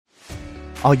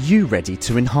Are you ready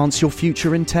to enhance your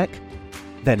future in tech?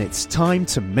 Then it's time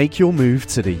to make your move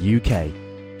to the UK,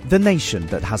 the nation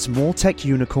that has more tech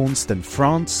unicorns than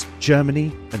France,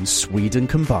 Germany and Sweden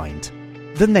combined.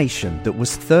 The nation that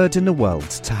was third in the world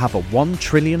to have a $1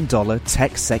 trillion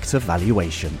tech sector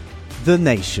valuation. The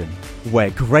nation where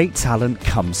great talent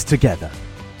comes together.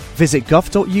 Visit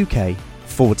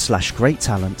gov.uk/great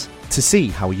talent to see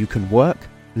how you can work,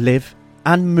 live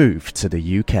and move to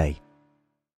the UK.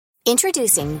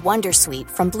 Introducing Wondersuite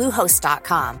from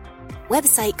Bluehost.com.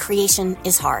 Website creation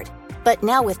is hard, but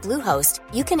now with Bluehost,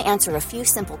 you can answer a few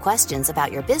simple questions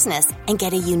about your business and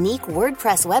get a unique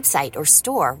WordPress website or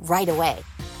store right away.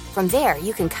 From there,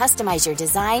 you can customize your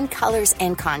design, colors,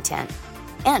 and content.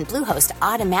 And Bluehost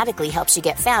automatically helps you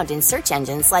get found in search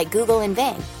engines like Google and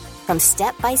Bing. From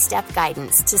step-by-step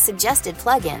guidance to suggested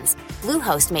plugins,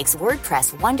 Bluehost makes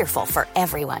WordPress wonderful for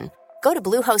everyone. Go to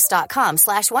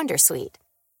bluehost.com/wondersuite.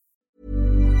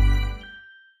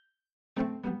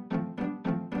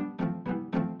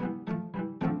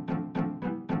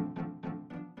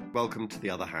 Welcome to The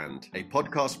Other Hand, a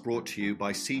podcast brought to you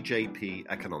by CJP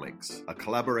Economics, a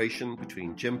collaboration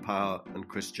between Jim Power and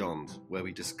Chris Johns, where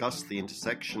we discuss the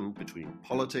intersection between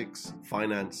politics,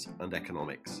 finance, and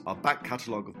economics. Our back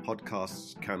catalogue of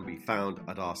podcasts can be found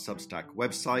at our Substack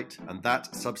website, and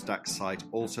that Substack site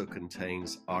also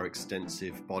contains our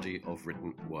extensive body of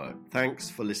written work. Thanks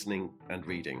for listening and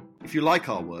reading. If you like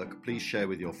our work, please share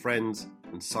with your friends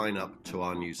and sign up to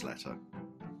our newsletter.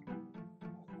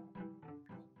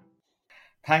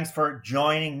 Thanks for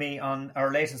joining me on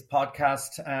our latest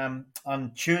podcast.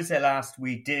 On Tuesday last,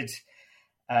 we did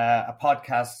a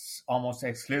podcast almost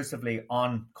exclusively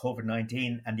on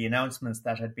COVID-19 and the announcements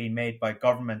that had been made by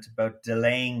government about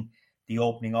delaying the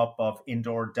opening up of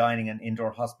indoor dining and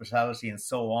indoor hospitality and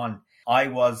so on. I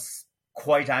was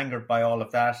quite angered by all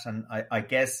of that, and I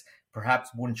guess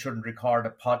perhaps one shouldn't record a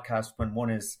podcast when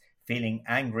one is feeling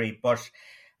angry, but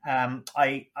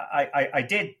I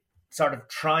did sort of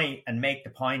try and make the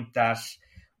point that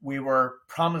we were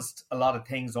promised a lot of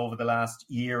things over the last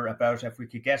year about if we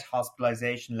could get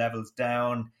hospitalization levels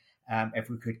down, if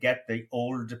we could get the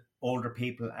older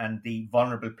people and the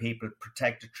vulnerable people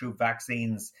protected through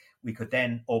vaccines, we could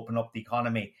then open up the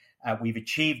economy. We've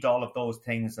achieved all of those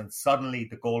things, and suddenly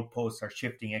the goalposts are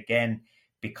shifting again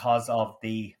because of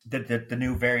the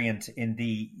new variant in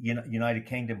the United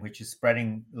Kingdom, which is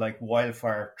spreading like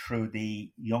wildfire through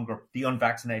the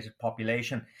unvaccinated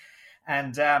population.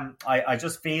 And I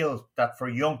just feel that for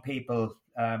young people,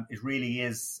 it really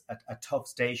is a tough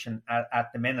station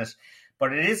at the minute.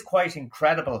 But it is quite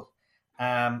incredible.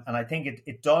 And I think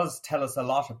it does tell us a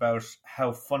lot about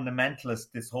how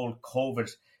fundamentalist this whole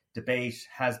COVID debate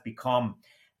has become.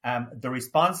 The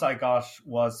response I got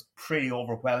was pretty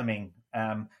overwhelming.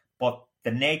 But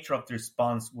the nature of the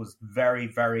response was very,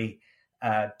 very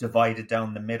divided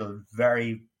down the middle.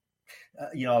 Very,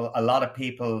 a lot of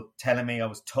people telling me I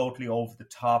was totally over the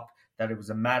top, that it was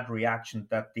a mad reaction,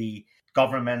 that the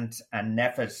government and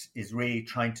NPHET is really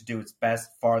trying to do its best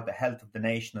for the health of the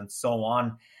nation and so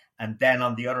on. And then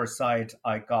on the other side,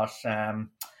 I got a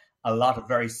lot of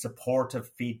very supportive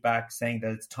feedback saying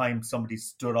that it's time somebody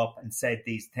stood up and said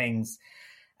these things.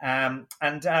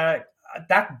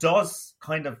 That does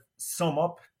kind of sum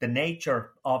up the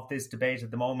nature of this debate at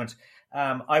the moment.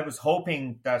 I was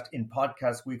hoping that in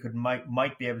podcasts we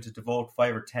might be able to devote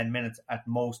 5 or 10 minutes at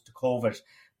most to COVID,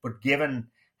 but given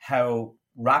how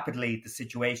rapidly the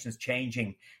situation is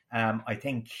changing, I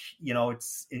think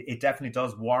it definitely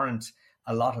does warrant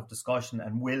a lot of discussion,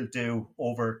 and will do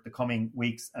over the coming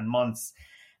weeks and months.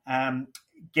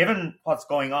 Given what's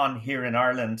going on here in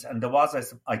Ireland, and there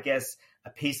was, I guess, a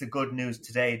piece of good news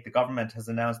today. The government has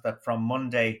announced that from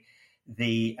Monday,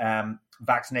 the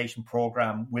vaccination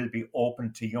program will be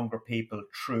open to younger people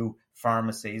through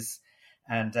pharmacies.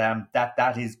 And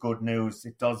that is good news.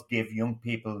 It does give young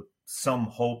people some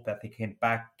hope that they can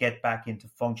get back into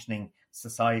functioning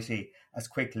society as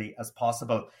quickly as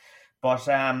possible. But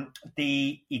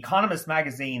the Economist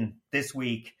magazine this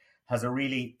week has a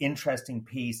really interesting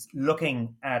piece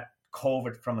looking at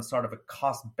COVID from a sort of a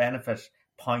cost-benefit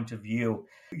point of view.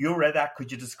 You read that.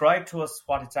 Could you describe to us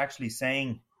what it's actually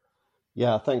saying?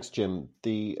 Yeah, thanks, Jim.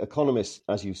 The Economist,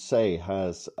 as you say,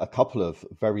 has a couple of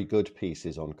very good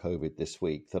pieces on COVID this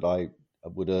week that I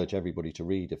would urge everybody to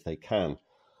read if they can.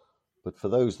 But for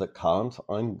those that can't,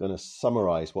 I'm going to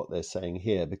summarize what they're saying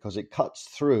here, because it cuts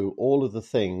through all of the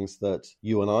things that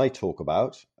you and I talk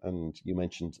about, and you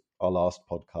mentioned our last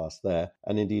podcast there,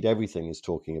 and indeed everything is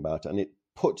talking about, and it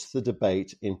puts the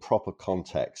debate in proper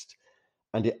context,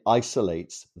 and it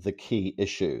isolates the key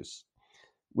issues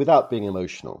without being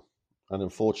emotional. And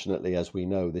unfortunately, as we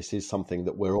know, this is something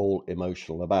that we're all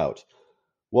emotional about.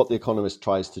 What The Economist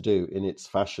tries to do in its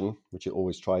fashion, which it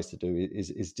always tries to do,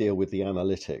 is deal with the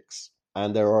analytics.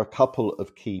 And there are a couple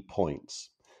of key points.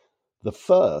 The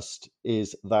first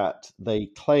is that they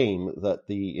claim that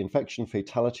the infection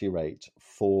fatality rate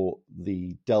for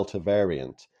the Delta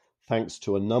variant, thanks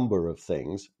to a number of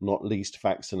things, not least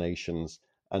vaccinations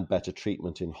and better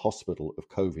treatment in hospital of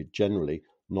COVID generally,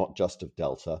 not just of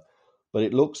Delta, but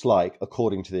it looks like,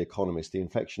 according to The Economist, the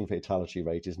infection fatality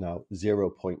rate is now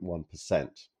 0.1%.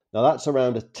 Now, that's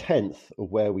around a tenth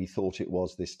of where we thought it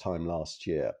was this time last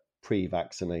year,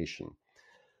 pre-vaccination.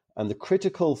 And the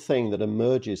critical thing that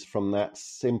emerges from that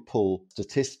simple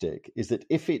statistic is that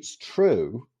if it's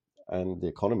true, and The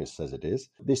Economist says it is,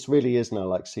 this really is now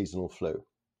like seasonal flu,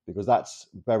 because that's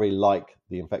very like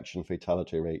the infection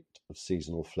fatality rate of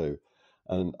seasonal flu.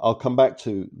 And I'll come back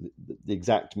to the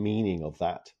exact meaning of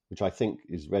that, which I think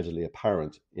is readily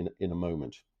apparent in a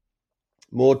moment.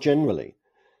 More generally,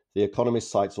 The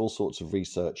Economist cites all sorts of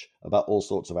research about all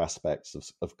sorts of aspects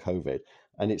of COVID.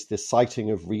 And it's the citing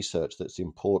of research that's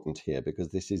important here, because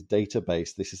this is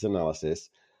data-based, this is analysis.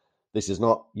 This is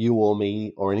not you or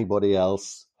me or anybody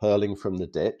else hurling from the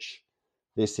ditch.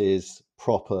 This is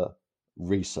proper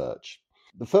research.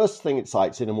 The first thing it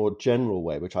cites in a more general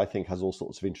way, which I think has all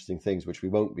sorts of interesting things which we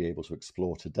won't be able to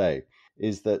explore today,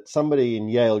 is that somebody in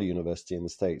Yale University in the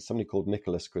States, somebody called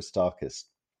Nicholas Christakis,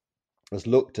 has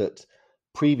looked at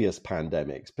previous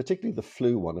pandemics, particularly the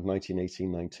flu one of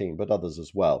 1918-19, but others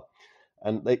as well.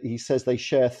 And he says they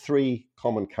share three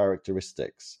common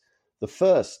characteristics. The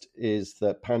first is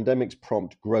that pandemics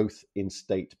prompt growth in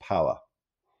state power.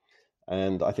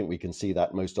 And I think we can see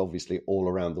that most obviously all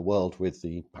around the world with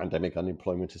the pandemic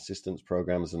unemployment assistance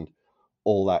programs and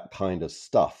all that kind of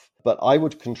stuff. But I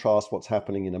would contrast what's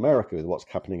happening in America with what's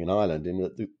happening in Ireland, in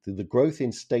that the growth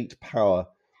in state power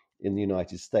in the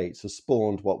United States has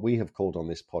spawned what we have called on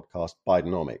this podcast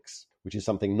Bidenomics, which is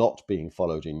something not being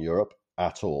followed in Europe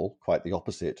at all, quite the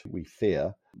opposite, we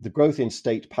fear. The growth in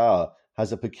state power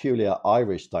has a peculiar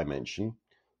Irish dimension,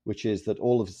 which is that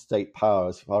all of the state power,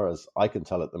 as far as I can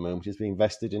tell at the moment, is being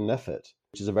vested in NPHET,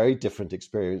 which is a very different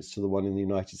experience to the one in the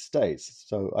United States.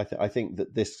 So I think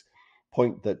that this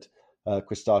point that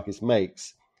Christakis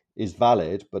makes is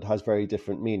valid, but has very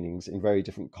different meanings in very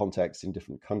different contexts in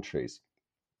different countries.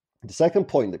 The second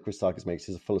point that Christakis makes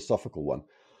is a philosophical one,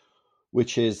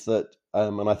 which is that,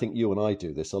 and I think you and I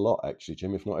do this a lot, actually,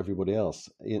 Jim, if not everybody else,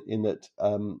 in that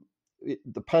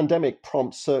the pandemic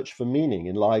prompts search for meaning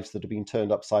in lives that have been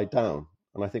turned upside down.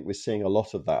 And I think we're seeing a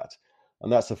lot of that.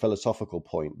 And that's a philosophical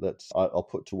point that I'll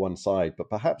put to one side, but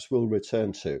perhaps we'll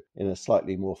return to in a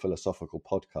slightly more philosophical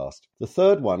podcast. The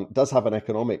third one does have an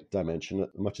economic dimension as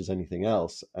much as anything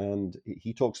else. And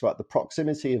he talks about the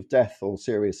proximity of death or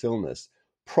serious illness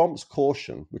prompts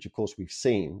caution, which of course we've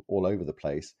seen all over the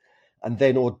place, and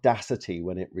then audacity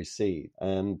when it recedes.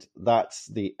 And that's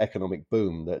the economic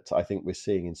boom that I think we're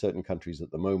seeing in certain countries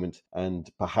at the moment. And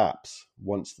perhaps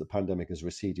once the pandemic has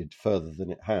receded further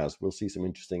than it has, we'll see some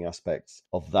interesting aspects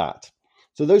of that.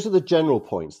 So those are the general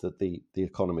points that the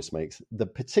Economist makes. The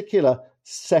particular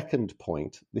second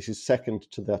point, this is second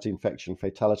to that infection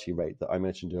fatality rate that I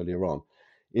mentioned earlier on,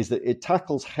 is that it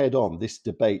tackles head-on this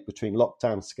debate between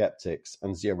lockdown skeptics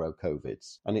and zero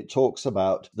COVIDs. And it talks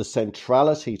about the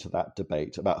centrality to that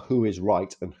debate about who is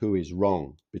right and who is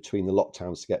wrong between the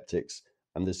lockdown skeptics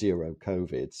and the zero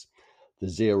COVIDs. The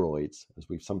zeroids, as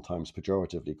we've sometimes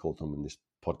pejoratively called them in this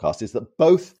podcast, is that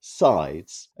both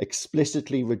sides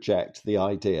explicitly reject the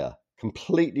idea,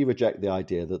 completely reject the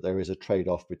idea that there is a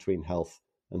trade-off between health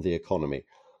and the economy.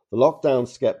 The lockdown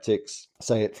skeptics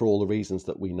say it for all the reasons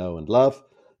that we know and love.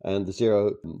 And the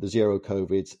zero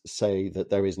COVIDs say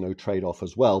that there is no trade-off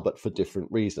as well, but for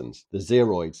different reasons. The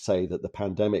zeroids say that the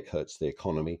pandemic hurts the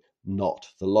economy, not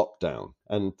the lockdown.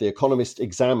 And The Economist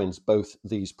examines both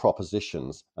these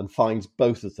propositions and finds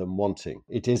both of them wanting.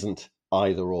 It isn't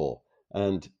either or.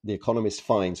 And The Economist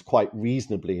finds quite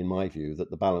reasonably, in my view, that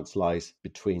the balance lies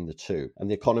between the two. And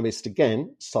The Economist,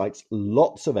 again, cites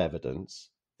lots of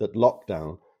evidence that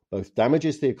lockdown both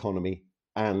damages the economy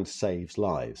and saves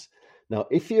lives. Now,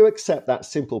 if you accept that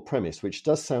simple premise, which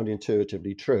does sound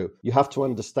intuitively true, you have to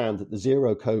understand that the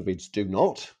zero COVIDs do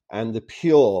not, and the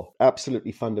pure,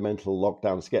 absolutely fundamental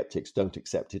lockdown skeptics don't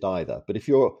accept it either. But if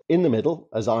you're in the middle,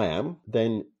 as I am,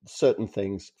 then certain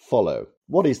things follow.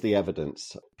 What is the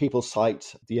evidence? People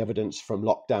cite the evidence from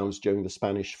lockdowns during the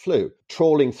Spanish flu.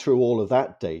 Trawling through all of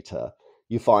that data,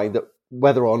 you find that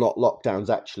whether or not lockdowns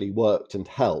actually worked and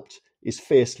helped is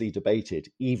fiercely debated,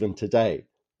 even today,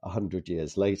 100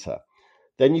 years later.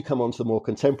 Then you come on to the more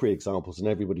contemporary examples and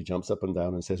everybody jumps up and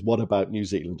down and says, what about New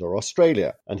Zealand or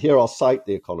Australia? And here I'll cite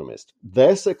The Economist.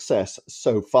 Their success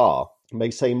so far may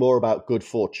say more about good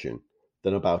fortune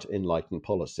than about enlightened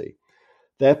policy.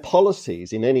 Their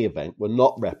policies, in any event, were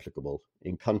not replicable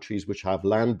in countries which have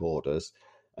land borders,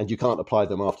 and you can't apply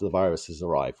them after the virus has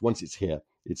arrived. Once it's here,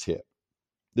 it's here.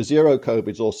 The Zero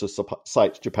COVID also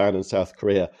cites Japan and South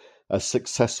Korea as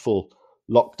successful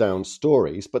lockdown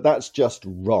stories, but that's just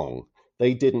wrong.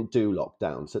 They didn't do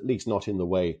lockdowns, at least not in the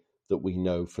way that we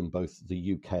know from both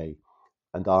the UK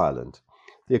and Ireland.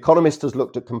 The Economist has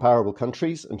looked at comparable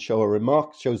countries and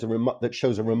shows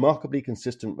a remarkably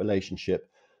consistent relationship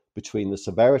between the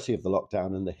severity of the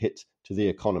lockdown and the hit to the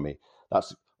economy.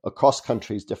 That's across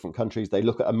countries, different countries. They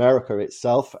look at America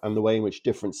itself and the way in which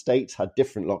different states had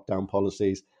different lockdown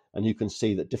policies, and you can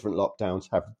see that different lockdowns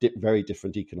have very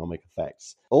different economic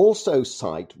effects. Also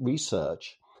cite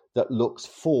research that looks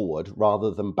forward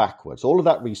rather than backwards. All of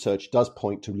that research does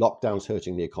point to lockdowns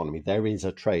hurting the economy. There is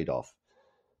a trade-off.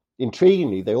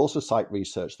 Intriguingly, they also cite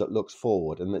research that looks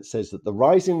forward and that says that the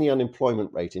rise in the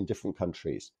unemployment rate in different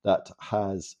countries that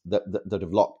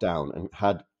have locked down and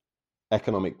had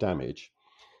economic damage,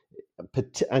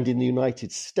 and in the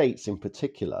United States in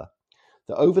particular,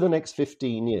 that over the next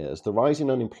 15 years, the rise in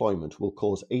unemployment will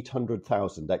cause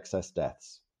 800,000 excess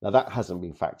deaths. Now, that hasn't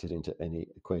been factored into any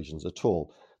equations at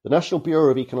all. The National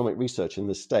Bureau of Economic Research in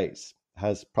the States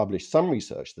has published some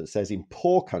research that says in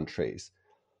poor countries,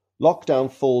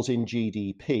 lockdown falls in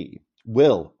GDP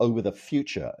will, over the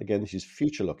future, again, this is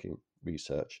future-looking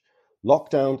research,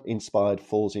 lockdown-inspired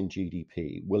falls in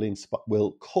GDP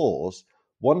will cause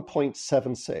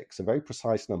 1.76, a very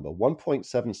precise number,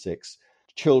 1.76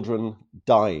 children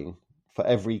dying for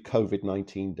every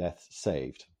COVID-19 death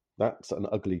saved. That's an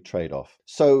ugly trade-off.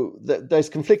 So there's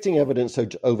conflicting evidence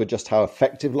over just how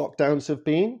effective lockdowns have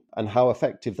been and how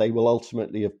effective they will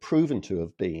ultimately have proven to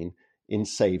have been in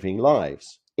saving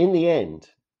lives. In the end,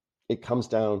 it comes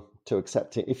down to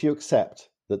accepting, if you accept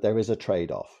that there is a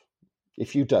trade-off.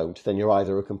 If you don't, then you're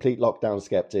either a complete lockdown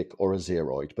skeptic or a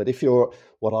zeroid. But if you're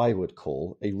what I would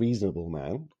call a reasonable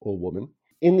man or woman,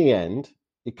 in the end,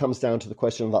 it comes down to the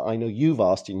question that I know you've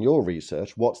asked in your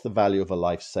research, what's the value of a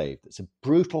life saved? It's a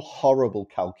brutal, horrible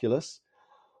calculus,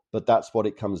 but that's what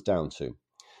it comes down to.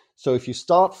 So if you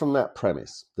start from that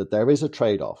premise that there is a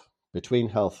trade-off between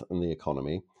health and the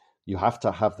economy, you have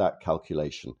to have that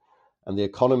calculation. And The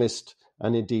Economist,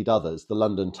 and indeed others, the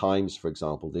London Times, for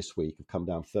example, this week have come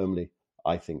down firmly,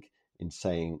 I think, in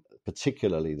saying,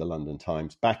 particularly the London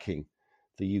Times, backing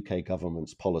the UK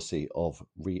government's policy of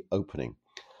reopening.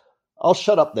 I'll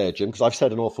shut up there, Jim, because I've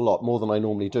said an awful lot more than I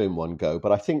normally do in one go,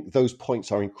 but I think those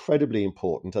points are incredibly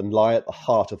important and lie at the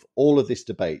heart of all of this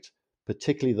debate,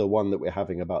 particularly the one that we're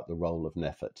having about the role of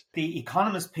NPHET. The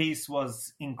Economist piece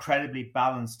was incredibly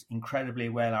balanced, incredibly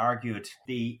well argued.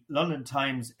 The London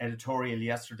Times editorial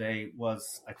yesterday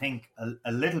was, I think,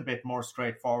 a little bit more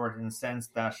straightforward in the sense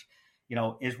that, you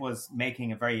know, it was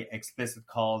making a very explicit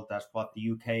call that what the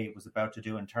UK was about to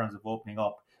do in terms of opening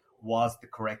up was the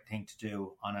correct thing to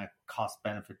do on a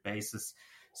cost-benefit basis.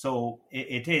 So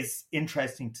it is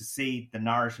interesting to see the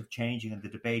narrative changing and the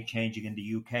debate changing in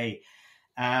the UK.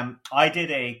 I did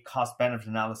a cost-benefit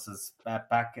analysis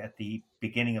back at the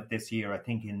beginning of this year, I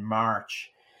think in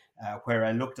March, where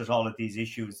I looked at all of these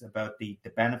issues about the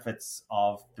benefits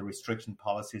of the restriction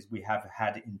policies we have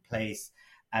had in place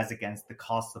as against the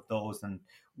cost of those. And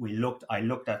I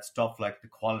looked at stuff like the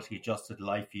quality adjusted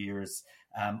life years,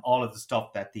 all of the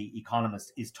stuff that the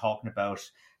Economist is talking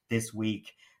about this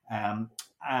week.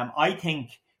 I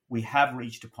think we have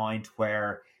reached a point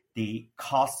where the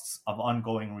costs of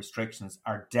ongoing restrictions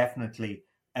are definitely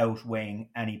outweighing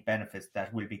any benefits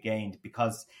that will be gained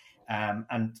because,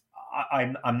 and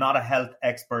I'm not a health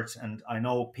expert, and I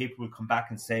know people will come back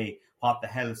and say, what the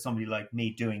hell is somebody like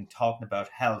me doing talking about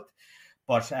health?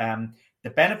 But the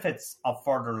benefits of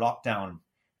further lockdown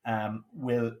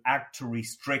will act to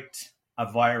restrict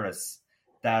a virus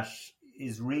that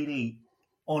is really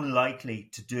unlikely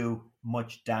to do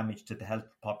much damage to the health of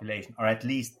the population, or at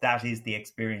least that is the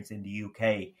experience in the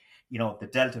UK. You know, the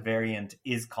Delta variant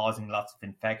is causing lots of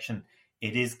infection.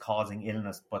 It is causing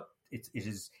illness, but it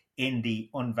is in the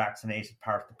unvaccinated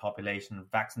part of the population.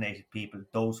 Vaccinated people,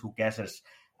 those who get it,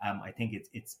 I think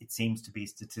it seems to be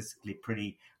statistically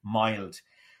pretty mild.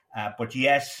 But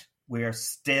yet we're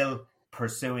still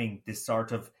pursuing this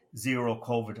sort of zero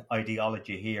COVID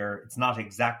ideology here. It's not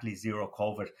exactly zero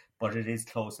COVID, but it is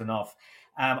close enough.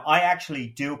 I actually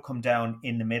do come down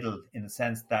in the middle in the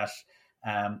sense that,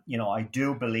 I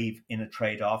do believe in a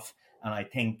trade-off. And I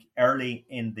think early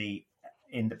in the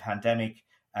pandemic,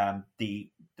 the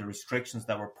the restrictions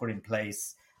that were put in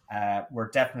place were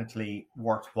definitely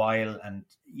worthwhile, and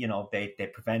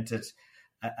they prevented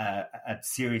a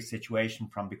serious situation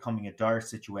from becoming a dire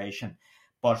situation.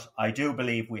 But I do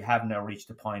believe we have now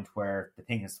reached a point where the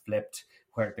thing has flipped,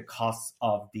 where the costs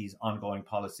of these ongoing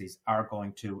policies are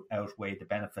going to outweigh the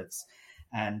benefits.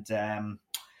 And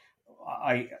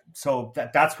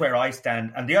that's where I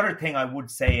stand. And the other thing I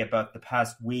would say about the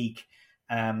past week,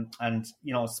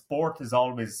 sport is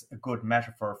always a good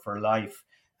metaphor for life.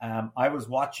 I was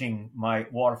watching my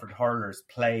Waterford hurlers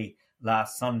play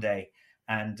last Sunday,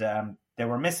 and they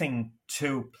were missing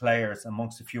two players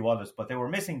amongst a few others, but they were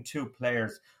missing two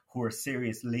players who were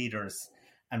serious leaders.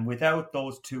 And without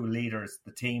those two leaders,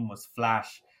 the team was flat.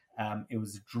 It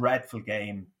was a dreadful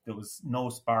game. There was no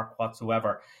spark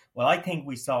whatsoever. Well, I think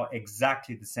we saw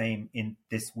exactly the same in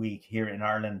this week here in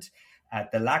Ireland.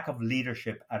 The lack of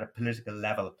leadership at a political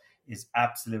level is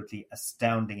absolutely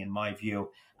astounding in my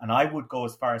view. And I would go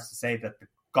as far as to say that the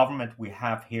government we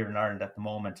have here in Ireland at the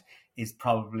moment is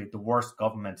probably the worst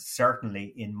government,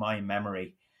 certainly in my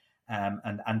memory.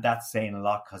 And that's saying a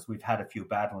lot because we've had a few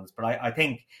bad ones. But I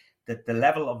think that the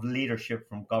level of leadership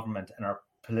from government and our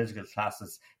political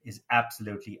classes is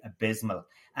absolutely abysmal.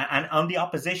 And on the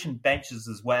opposition benches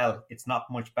as well, it's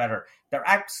not much better. They're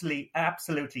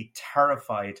absolutely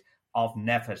terrified of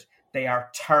NPHET. They are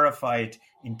terrified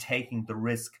in taking the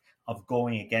risk of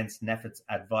going against NPHET's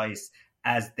advice,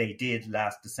 as they did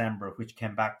last December, which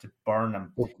came back to burn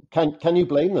them. Well, can you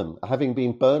blame them, having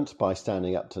been burnt by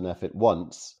standing up to NPHET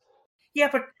once? Yeah,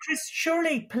 but Chris,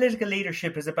 surely political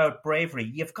leadership is about bravery.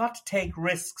 You've got to take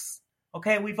risks.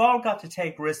 Okay, we've all got to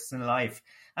take risks in life.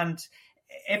 And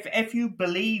if you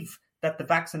believe that the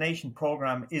vaccination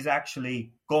program is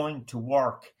actually going to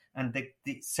work, and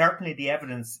certainly the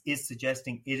evidence is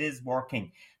suggesting it is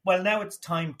working, well, now it's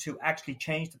time to actually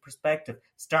change the perspective,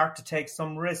 start to take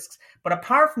some risks. But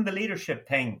apart from the leadership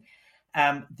thing,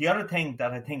 the other thing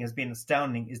that I think has been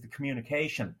astounding is the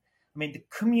communication. I mean, the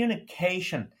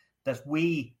communication that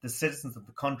we, the citizens of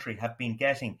the country, have been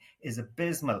getting is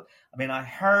abysmal. I mean, I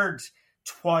heard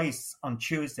twice on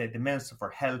Tuesday the Minister for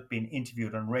Health being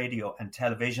interviewed on radio and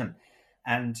television,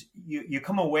 and you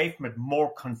come away from it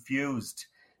more confused.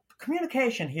 The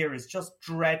communication here is just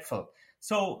dreadful.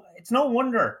 So it's no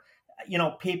wonder,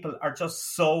 people are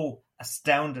just so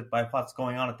astounded by what's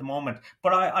going on at the moment.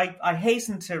 But I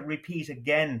hasten to repeat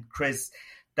again, Chris,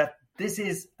 that this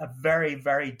is a very,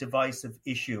 very divisive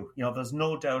issue. There's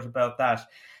no doubt about that.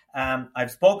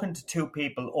 I've spoken to two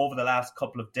people over the last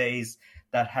couple of days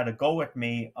that had a go at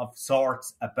me of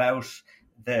sorts about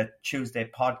the Tuesday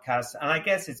podcast. And I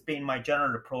guess it's been my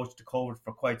general approach to COVID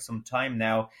for quite some time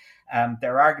now.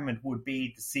 Their argument would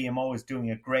be the CMO is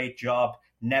doing a great job,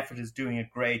 NPHET is doing a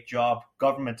great job,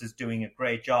 government is doing a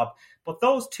great job. But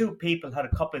those two people had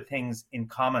a couple of things in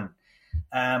common.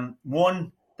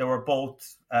 One, they were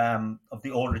both of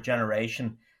the older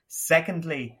generation.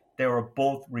 Secondly, they were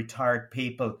both retired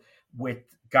people with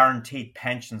guaranteed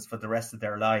pensions for the rest of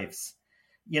their lives.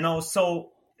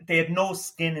 So they had no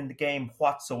skin in the game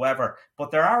whatsoever.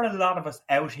 But there are a lot of us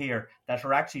out here that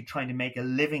are actually trying to make a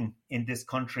living in this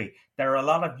country. There are a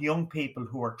lot of young people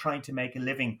who are trying to make a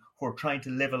living, who are trying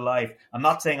to live a life. I'm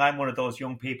not saying I'm one of those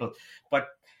young people, but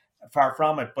far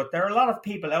from it. But there are a lot of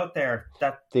people out there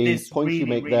that the this point really, you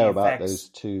make really there affects. about those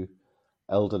two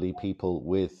elderly people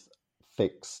with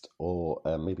fixed or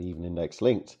maybe even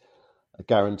index-linked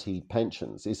guaranteed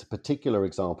pensions is a particular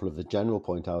example of the general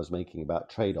point I was making about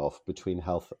trade-off between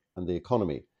health and the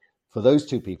economy. For those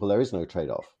two people, there is no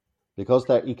trade-off. Because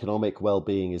their economic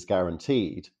well-being is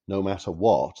guaranteed, no matter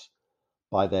what,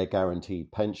 by their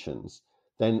guaranteed pensions,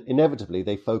 then inevitably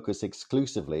they focus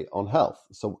exclusively on health.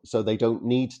 So they don't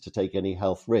need to take any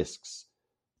health risks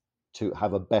to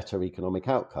have a better economic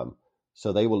outcome.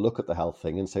 So they will look at the health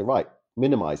thing and say, right,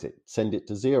 minimize it, send it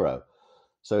to zero.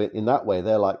 So in that way,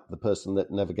 they're like the person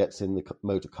that never gets in the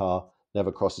motor car,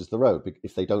 never crosses the road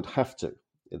if they don't have to.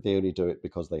 They only do it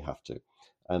because they have to.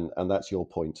 And that's your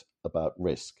point about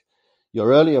risk. Your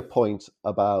earlier point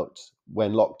about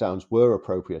when lockdowns were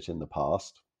appropriate in the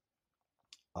past,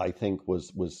 I think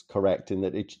was correct in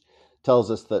that it tells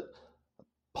us that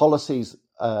policies,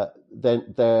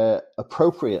 their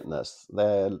appropriateness,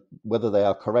 whether they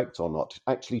are correct or not,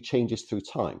 actually changes through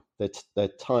time.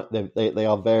 They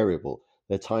are variable.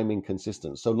 They're time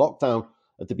inconsistent. So lockdown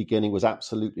at the beginning was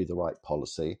absolutely the right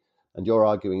policy. And you're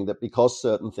arguing that because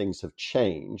certain things have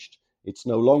changed, it's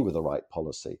no longer the right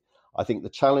policy. I think the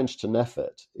challenge to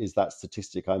NPHET is that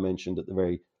statistic I mentioned at the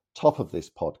very top of this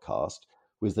podcast,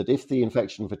 was that if the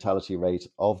infection fatality rate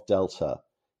of Delta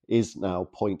is now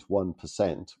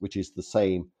 0.1%, which is the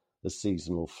same as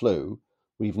seasonal flu,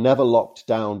 We've never locked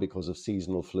down because of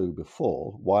seasonal flu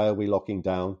before. Why are we locking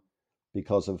down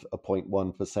because of a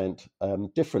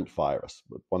 0.1% different virus,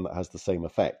 one that has the same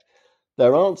effect?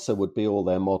 Their answer would be all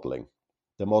their modelling.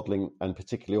 Their modelling, and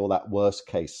particularly all that worst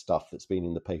case stuff that's been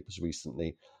in the papers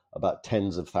recently about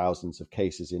tens of thousands of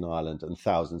cases in Ireland and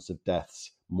thousands of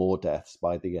deaths, more deaths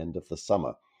by the end of the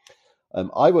summer.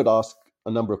 I would ask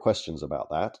a number of questions about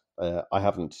that. I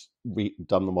haven't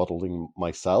done the modelling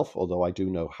myself, although I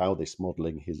do know how this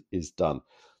modelling is done.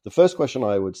 The first question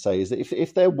I would say is that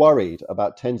if they're worried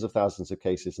about tens of thousands of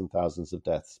cases and thousands of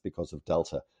deaths because of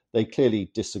Delta, they clearly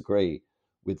disagree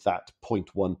with that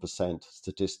 0.1%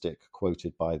 statistic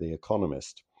quoted by The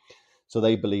Economist. So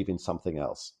they believe in something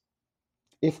else.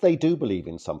 If they do believe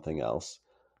in something else,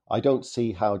 I don't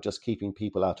see how just keeping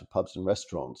people out of pubs and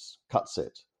restaurants cuts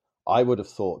it. I would have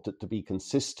thought that to be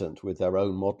consistent with their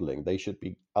own modelling, they should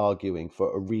be arguing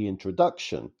for a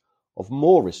reintroduction of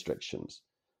more restrictions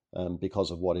because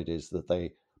of what it is that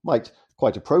they might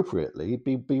quite appropriately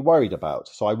be worried about.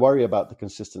 So I worry about the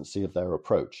consistency of their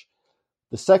approach.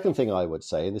 The second thing I would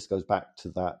say, and this goes back to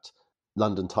that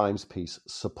London Times piece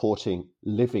supporting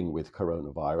living with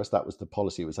coronavirus, that was the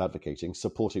policy it was advocating,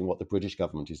 supporting what the British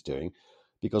government is doing,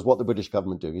 because what the British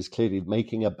government doing is clearly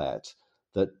making a bet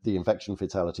that the infection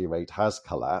fatality rate has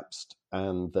collapsed,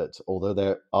 and that although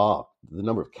the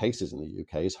number of cases in the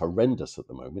UK is horrendous at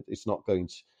the moment, it's not going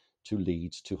to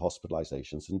lead to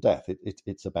hospitalizations and death.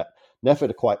 It's a bet. NPHET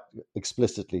are quite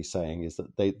explicitly saying is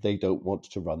that they don't want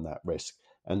to run that risk,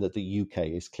 and that the UK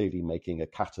is clearly making a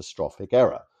catastrophic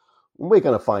error. We're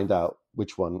going to find out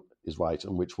which one is right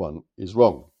and which one is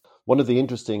wrong. One of the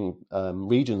interesting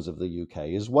regions of the UK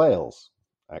is Wales,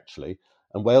 actually,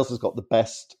 and Wales has got the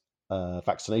best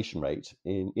vaccination rate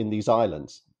in these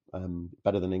islands,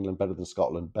 better than England, better than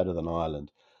Scotland, better than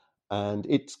Ireland. And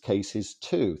its cases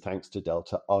too, thanks to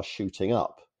Delta, are shooting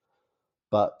up.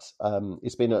 But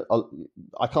it's been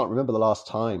I can't remember the last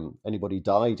time anybody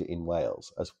died in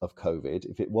Wales of COVID.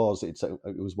 If it was, it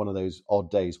was one of those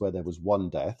odd days where there was one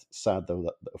death. Sad though,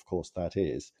 that, of course, that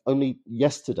is. Only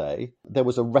yesterday, there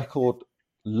was a record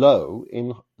low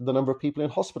in the number of people in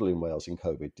hospital in Wales in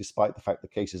COVID, despite the fact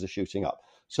that cases are shooting up.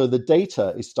 So the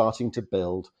data is starting to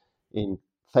build in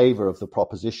favour of the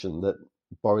proposition that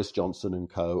Boris Johnson and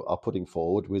co are putting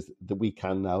forward, with that we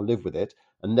can now live with it.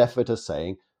 And NPHET are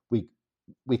saying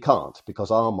we can't, because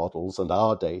our models and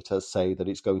our data say that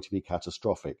it's going to be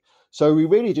catastrophic. So we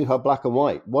really do have black and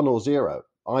white, 1 or 0,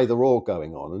 either or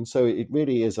going on. And so it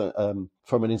really is,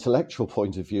 from an intellectual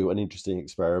point of view, an interesting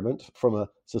experiment. From a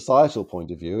societal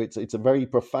point of view, it's a very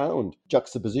profound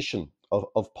juxtaposition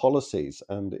of policies,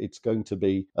 and it's going to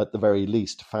be, at the very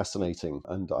least, fascinating.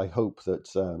 And I hope that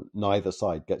neither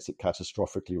side gets it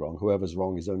catastrophically wrong. Whoever's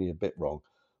wrong is only a bit wrong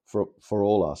for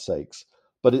all our sakes.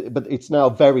 But it's now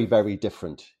very, very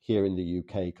different here in the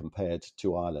UK compared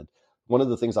to Ireland. One of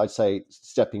the things I'd say,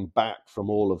 stepping back from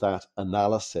all of that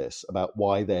analysis about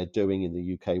why they're doing in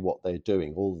the UK what they're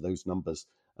doing, all of those numbers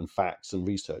and facts and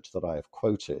research that I have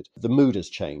quoted, the mood has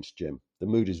changed, Jim. The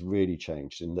mood has really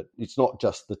changed, in that it's not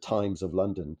just the Times of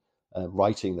London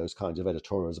writing those kinds of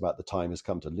editorials about the time has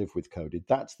come to live with COVID.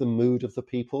 That's the mood of the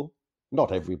people.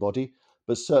 Not everybody,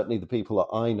 but certainly the people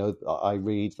that I know, that I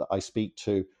read, that I speak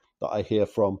to, that I hear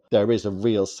from. There is a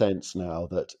real sense now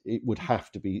that it would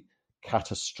have to be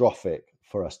catastrophic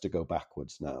for us to go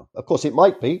backwards now. Of course, it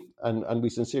might be, and we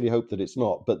sincerely hope that it's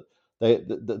not, but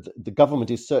the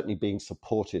government is certainly being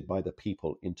supported by the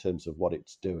people in terms of what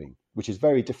it's doing, which is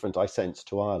very different, I sense,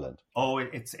 to Ireland. Oh,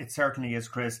 it certainly is,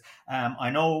 Chris.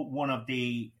 I know one of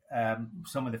the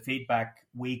some of the feedback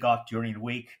we got during the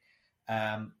week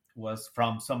was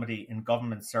from somebody in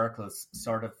government circles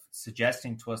sort of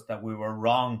suggesting to us that we were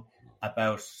wrong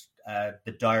about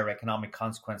the dire economic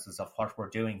consequences of what we're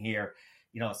doing here,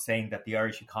 saying that the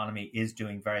Irish economy is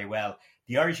doing very well.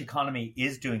 The Irish economy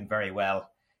is doing very well.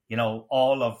 A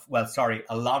lot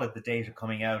of the data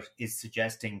coming out is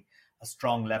suggesting a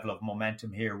strong level of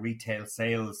momentum here. Retail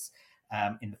sales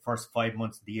in the first 5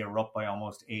 months of the year are up by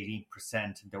almost 18%,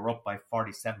 and they were up by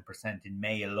 47% in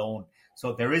May alone.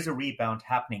 So there is a rebound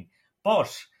happening.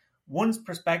 But one's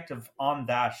perspective on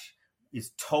that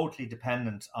is totally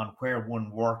dependent on where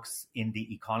one works in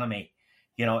the economy.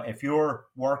 If you're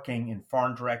working in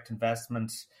foreign direct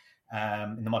investment,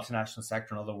 in the multinational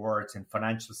sector, in other words, in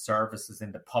financial services,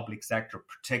 in the public sector,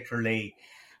 particularly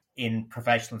in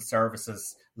professional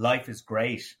services, life is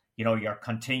great. You're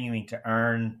continuing to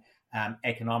earn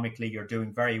economically, you're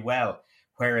doing very well.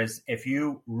 Whereas if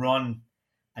you run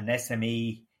an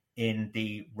SME in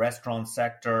the restaurant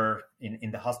sector,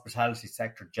 in the hospitality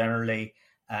sector generally,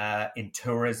 in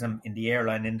tourism, in the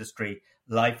airline industry,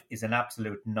 life is an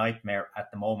absolute nightmare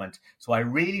at the moment. So I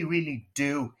really, really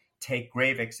do take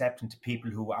grave exception to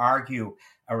people who argue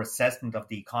our assessment of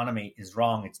the economy is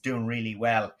wrong. It's doing really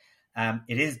well.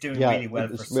 It is doing really well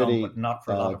for some, but not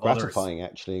for a lot of gratifying,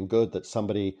 others. actually, and good that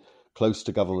somebody close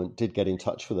to government did get in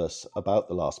touch with us about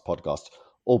the last podcast,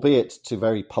 albeit to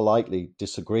very politely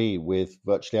disagree with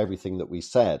virtually everything that we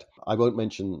said. I won't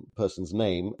mention the person's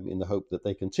name in the hope that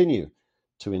they continue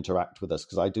to interact with us,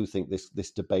 because I do think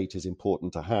this debate is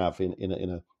important to have in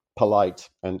a polite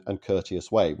and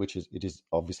courteous way, which it is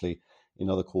obviously in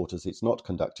other quarters it's not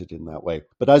conducted in that way.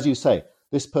 But as you say,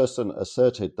 this person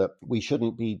asserted that we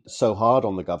shouldn't be so hard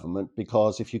on the government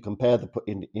because if you compare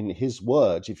in his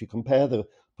words, if you compare the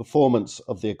performance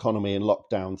of the economy in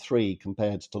lockdown 3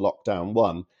 compared to lockdown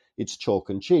 1, it's chalk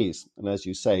and cheese. And as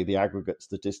you say, the aggregate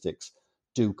statistics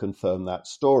do confirm that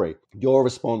story. Your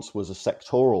response was a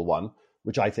sectoral one,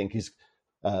 which I think is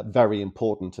very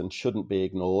important and shouldn't be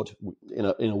ignored,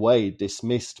 in a way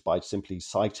dismissed by simply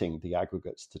citing the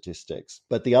aggregate statistics.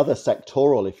 But the other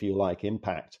sectoral, if you like,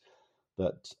 impact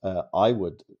that I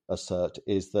would assert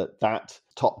is that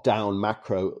top-down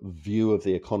macro view of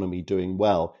the economy doing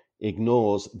well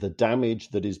ignores the damage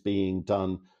that is being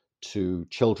done to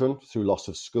children through loss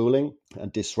of schooling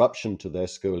and disruption to their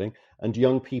schooling, and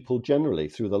young people generally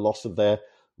through the loss of their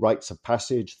rites of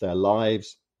passage, their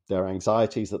lives, their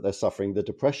anxieties that they're suffering, the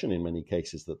depression in many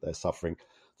cases that they're suffering,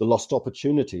 the lost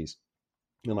opportunities.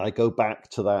 And I go back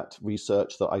to that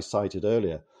research that I cited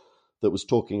earlier that was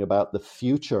talking about the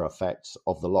future effects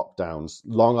of the lockdowns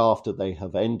long after they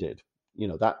have ended. You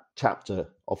know, that chapter,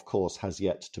 of course, has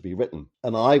yet to be written.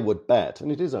 And I would bet,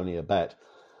 and it is only a bet,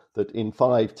 that in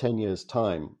 5-10 years'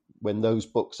 time, when those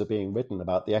books are being written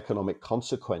about the economic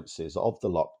consequences of the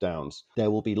lockdowns, there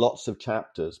will be lots of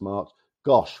chapters marked,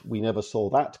 gosh, we never saw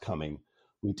that coming.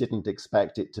 We didn't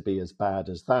expect it to be as bad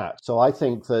as that. So I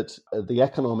think that the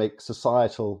economic,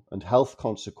 societal, and health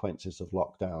consequences of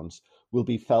lockdowns will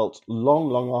be felt long,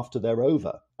 long after they're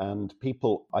over. And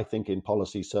people, I think, in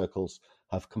policy circles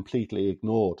have completely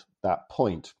ignored that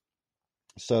point.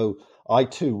 So I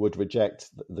too would reject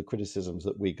the criticisms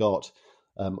that we got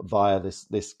via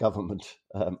this government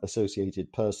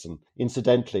associated person.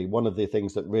 Incidentally, one of the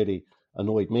things that really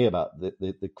annoyed me about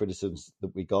the criticisms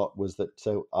that we got was that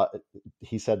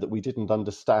he said that we didn't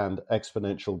understand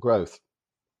exponential growth.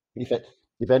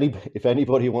 If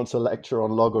anybody wants a lecture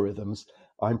on logarithms,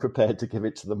 I'm prepared to give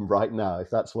it to them right now if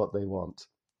that's what they want.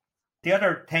 The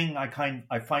other thing I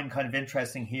find kind of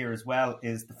interesting here as well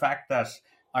is the fact that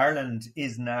Ireland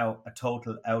is now a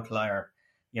total outlier.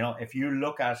 You know, if you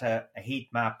look at a heat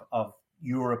map of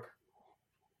Europe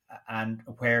and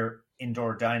where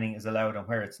indoor dining is allowed and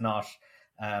where it's not,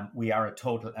 we are a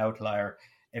total outlier.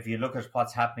 If you look at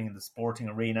what's happening in the sporting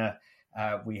arena,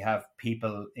 we have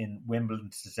people in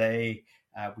Wimbledon today.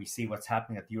 We see what's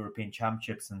happening at the European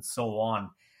Championships and so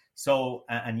on. So,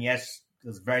 and yet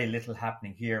there's very little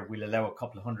happening here. We'll allow a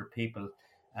couple of hundred people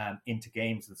into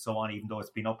games and so on, even though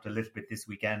it's been upped a little bit this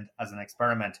weekend as an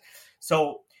experiment.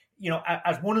 So, you know,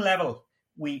 at one level,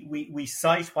 we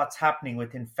cite what's happening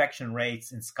with infection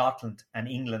rates in Scotland and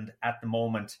England at the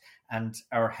moment, and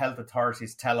our health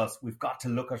authorities tell us we've got to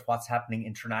look at what's happening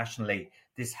internationally.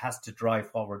 This has to drive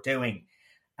what we're doing.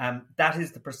 That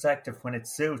is the perspective when it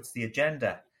suits the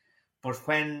agenda. But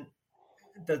when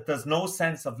there's no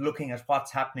sense of looking at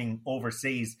what's happening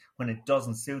overseas when it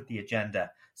doesn't suit the agenda.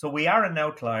 So we are an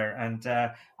outlier, and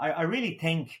I really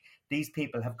think these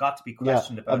people have got to be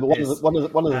questioned about this. One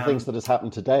of the things that has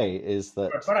happened today is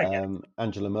that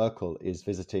Angela Merkel is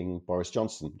visiting Boris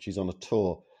Johnson. She's on a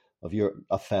tour of Europe,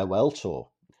 a farewell tour,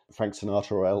 Frank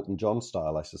Sinatra or Elton John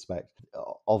style, I suspect,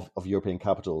 of European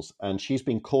capitals. And she's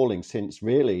been calling since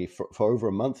really for over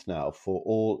a month now for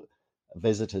all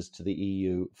visitors to the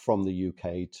EU from the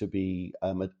UK to be,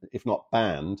 if not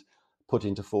banned, put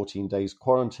into 14 days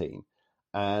quarantine.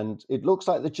 And it looks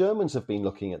like the Germans have been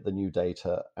looking at the new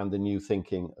data and the new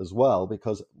thinking as well,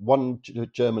 because one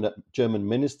German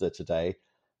minister today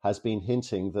has been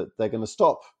hinting that they're going to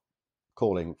stop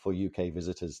calling for UK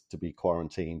visitors to be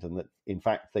quarantined, and that in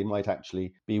fact they might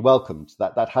actually be welcomed.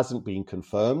 That hasn't been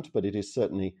confirmed, but it is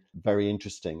certainly very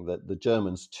interesting that the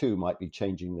Germans too might be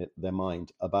changing their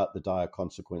mind about the dire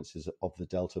consequences of the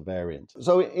Delta variant.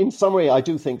 So in summary, I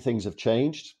do think things have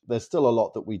changed. There's still a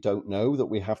lot that we don't know, that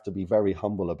we have to be very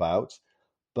humble about.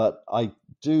 But I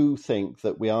do think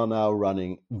that we are now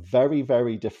running very,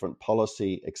 very different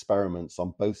policy experiments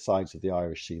on both sides of the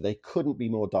Irish Sea. They couldn't be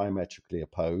more diametrically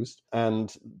opposed.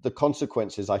 And the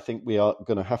consequences, I think we are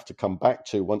going to have to come back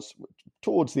to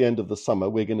towards the end of the summer.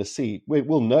 We're going to see,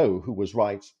 we'll know who was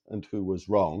right and who was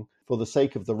wrong for the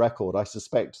sake of the record, I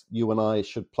suspect you and I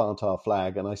should plant our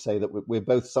flag, and I say that we're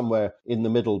both somewhere in the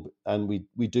middle, and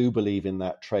we do believe in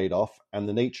that trade-off, and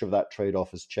the nature of that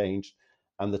trade-off has changed,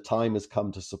 and the time has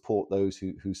come to support those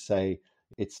who say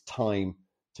it's time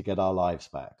to get our lives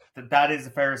back. That is a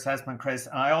fair assessment, Chris.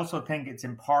 And I also think it's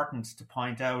important to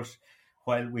point out,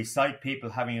 while we cite people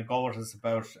having a go at us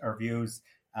about our views,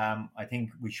 I think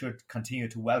we should continue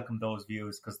to welcome those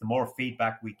views, because the more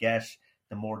feedback we get,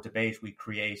 the more debate we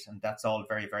create, and that's all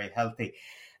very, very healthy.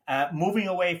 Moving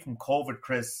away from COVID,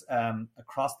 Chris,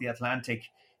 across the Atlantic,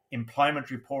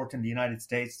 employment report in the United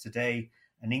States today,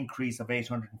 an increase of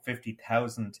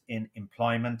 850,000 in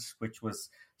employment, which was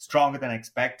stronger than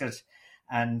expected.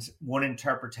 And one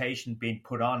interpretation being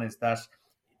put on is that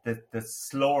the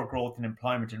slower growth in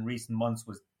employment in recent months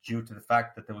was due to the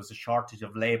fact that there was a shortage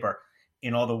of labour.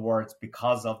 In other words,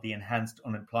 because of the enhanced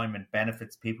unemployment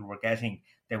benefits people were getting,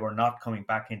 they were not coming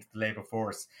back into the labour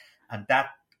force. And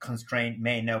that constraint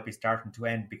may now be starting to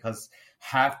end, because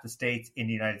half the states in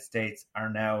the United States are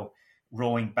now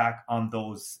rowing back on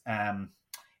those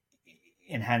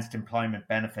enhanced employment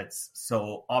benefits.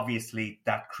 So obviously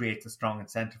that creates a strong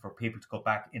incentive for people to go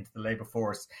back into the labour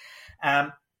force.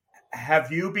 Have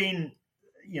you been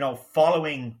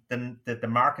following the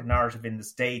market narrative in the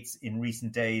States in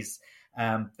recent days?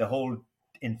 The whole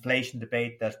inflation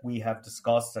debate that we have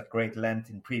discussed at great length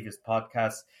in previous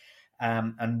podcasts,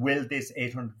 and will this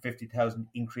 850,000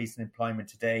 increase in employment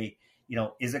today,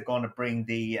 is it going to bring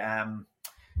the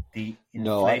inflation?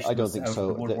 No, I don't think so.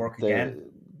 The woodwork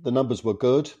again? The numbers were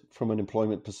good from an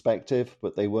employment perspective,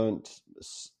 but they weren't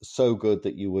so good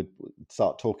that you would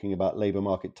start talking about labour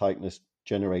market tightness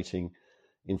generating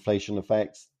inflation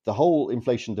effects. The whole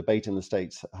inflation debate in the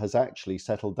States has actually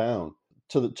settled down,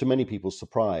 to many people's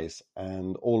surprise,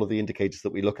 and all of the indicators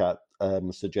that we look at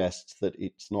suggests that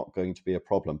it's not going to be a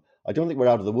problem. I don't think we're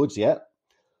out of the woods yet,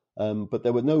 but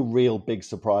there were no real big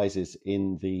surprises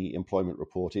in the employment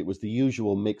report. It was the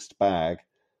usual mixed bag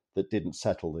that didn't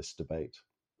settle this debate.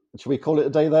 Should we call it a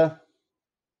day there?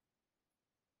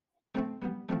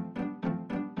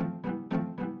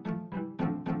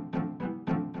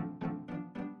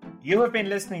 You have been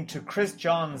listening to Chris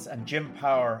Johns and Jim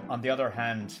Power on The Other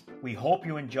Hand. We hope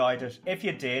you enjoyed it. If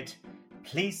you did,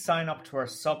 please sign up to our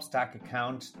Substack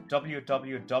account,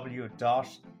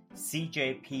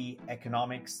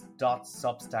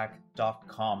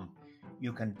 www.cjpeconomics.substack.com.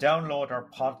 You can download our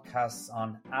podcasts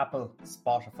on Apple,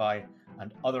 Spotify,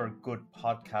 and other good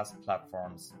podcast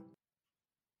platforms.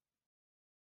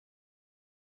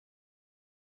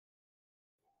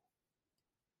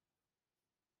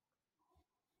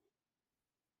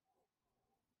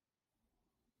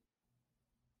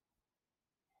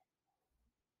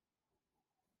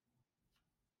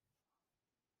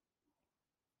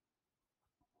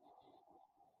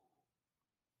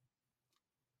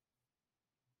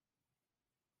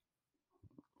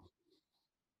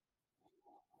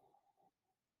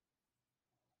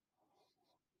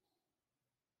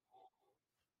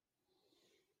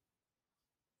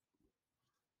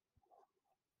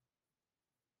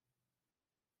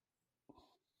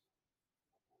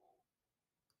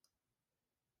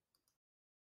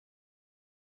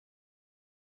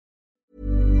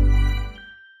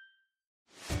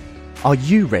 Are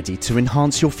you ready to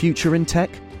enhance your future in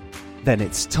tech? Then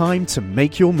it's time to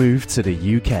make your move to the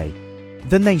UK,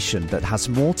 the nation that has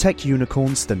more tech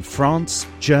unicorns than France,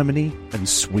 Germany, and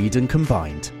Sweden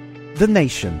combined. The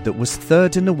nation that was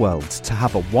third in the world to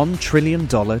have a $1 trillion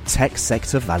tech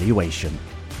sector valuation.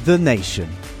 The nation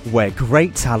where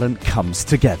great talent comes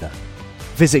together.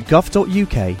 Visit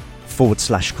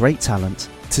gov.uk/great talent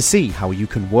to see how you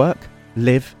can work,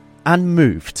 live, and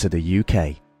move to the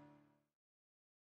UK.